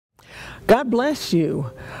God bless you.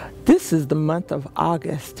 This is the month of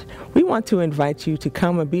August. We want to invite you to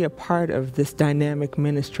come and be a part of this dynamic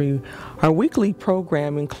ministry. Our weekly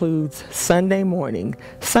program includes Sunday morning,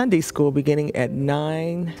 Sunday school beginning at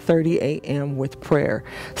 9:30 a.m. with prayer.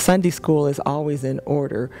 Sunday school is always in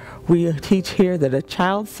order. We teach here that a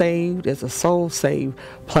child saved is a soul saved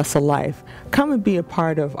plus a life. Come and be a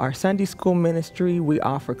part of our Sunday school ministry. We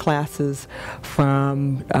offer classes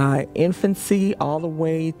from infancy all the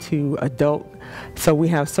way to adult. So we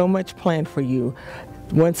have so much planned for you.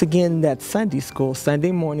 Once again, that's Sunday school,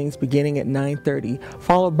 Sunday mornings beginning at 9:30,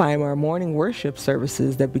 followed by our morning worship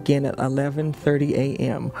services that begin at 11:30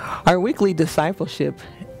 a.m. Our weekly discipleship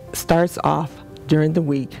starts off during the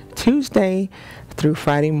week, Tuesday through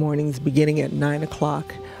Friday mornings beginning at 9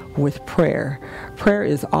 o'clock with prayer. Prayer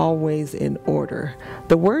is always in order.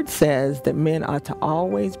 The word says that men ought to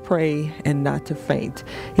always pray and not to faint.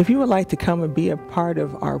 If you would like to come and be a part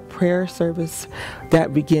of our prayer service,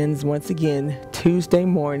 that begins once again Tuesday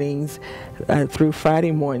mornings through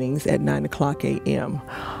Friday mornings at 9 o'clock a.m.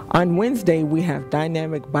 On Wednesday, we have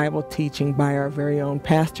dynamic Bible teaching by our very own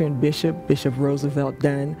pastor and Bishop Roosevelt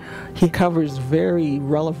Dunn. He covers very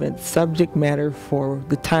relevant subject matter for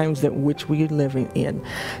the times in which we are living in.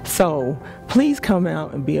 So please come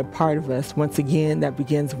out and be a part of us. Once again, that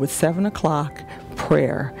begins with 7 o'clock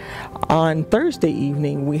prayer. On Thursday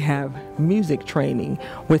evening, we have music training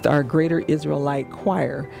with our Greater Israelite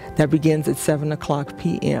Choir that begins at 7 o'clock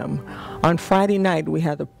p.m. On Friday night, we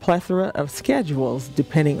have a plethora of schedules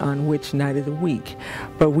depending on which night of the week.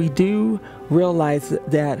 But we do realize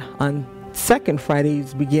that on second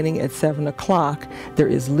Fridays beginning at 7 o'clock, there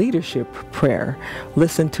is leadership prayer.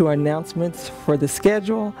 Listen to our announcements for the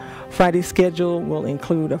schedule. Friday's schedule will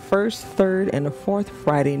include a first, third, and a fourth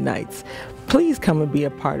Friday nights. Please come and be a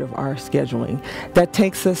part of our scheduling. That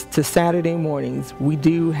takes us to Saturday mornings. We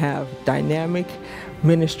do have dynamic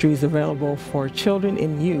ministries available for children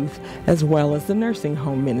and youth, as well as the nursing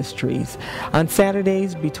home ministries. On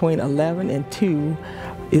Saturdays between 11 and 2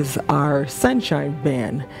 is our Sunshine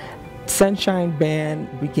Band. Sunshine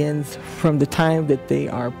Band begins from the time that they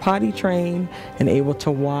are potty trained and able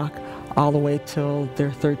to walk all the way till their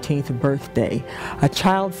 13th birthday. A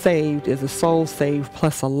child saved is a soul saved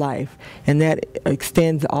plus a life, and that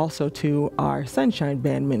extends also to our Sunshine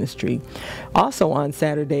Band ministry. Also on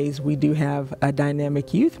Saturdays, we do have a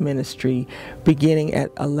dynamic youth ministry beginning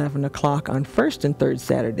at 11 o'clock on first and third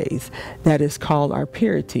Saturdays. That is called our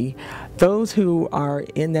Purity. Those who are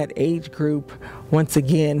in that age group, once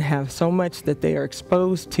again, have so much that they are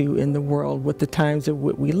exposed to in the world with the times of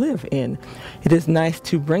what we live in. It is nice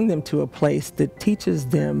to bring them to a place that teaches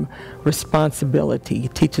them responsibility,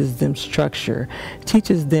 teaches them structure,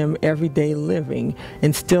 teaches them everyday living,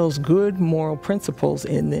 instills good moral principles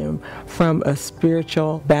in them from a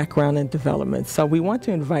spiritual background and development. So we want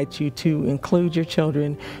to invite you to include your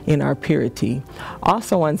children in our Purity.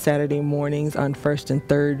 Also on Saturday mornings on first and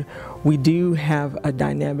third, we do have a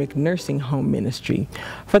dynamic nursing home ministry.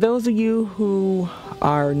 For those of you who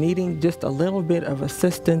are needing just a little bit of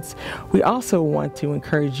assistance, we also want to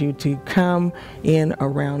encourage you to come in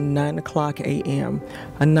around 9 o'clock a.m.,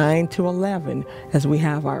 9 to 11, as we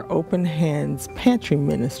have our Open Hands Pantry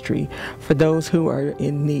Ministry for those who are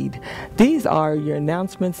in need. These are your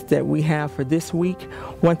announcements that we have for this week.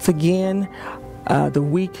 Once again, the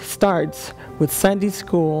week starts with Sunday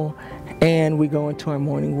school, and we go into our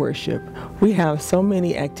morning worship. We have so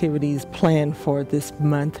many activities planned for this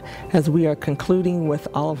month as we are concluding with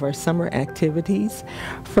all of our summer activities.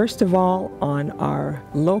 First of all, on our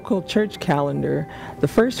local church calendar, the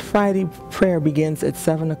first Friday prayer begins at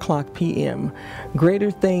 7 o'clock p.m.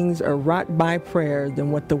 Greater things are wrought by prayer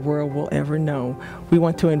than what the world will ever know. We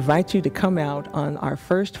want to invite you to come out on our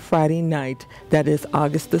first Friday night, that is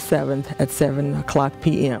August the 7th at 7 o'clock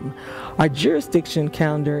p.m. Our jurisdiction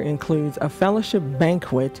calendar includes a fellowship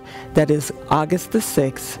banquet that is August the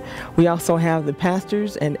 6th. We also have the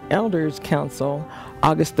Pastors and Elders Council,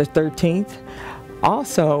 August the 13th.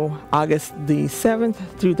 Also, August the 7th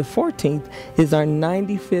through the 14th is our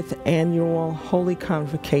 95th annual Holy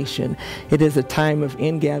Convocation. It is a time of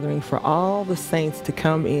ingathering for all the saints to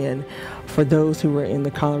come in for those who are in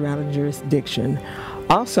the Colorado jurisdiction.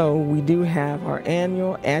 Also, we do have our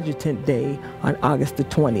annual Adjutant Day on August the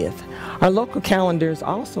 20th. Our local calendar is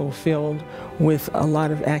also filled with a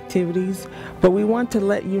lot of activities, but we want to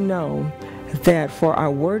let you know that for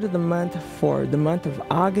our word of the month for the month of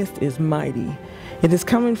August is mighty. It is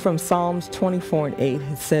coming from Psalms 24:8.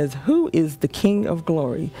 It says, "Who is the King of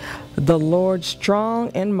glory? The Lord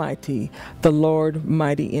strong and mighty, the Lord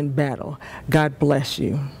mighty in battle." God bless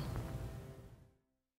you.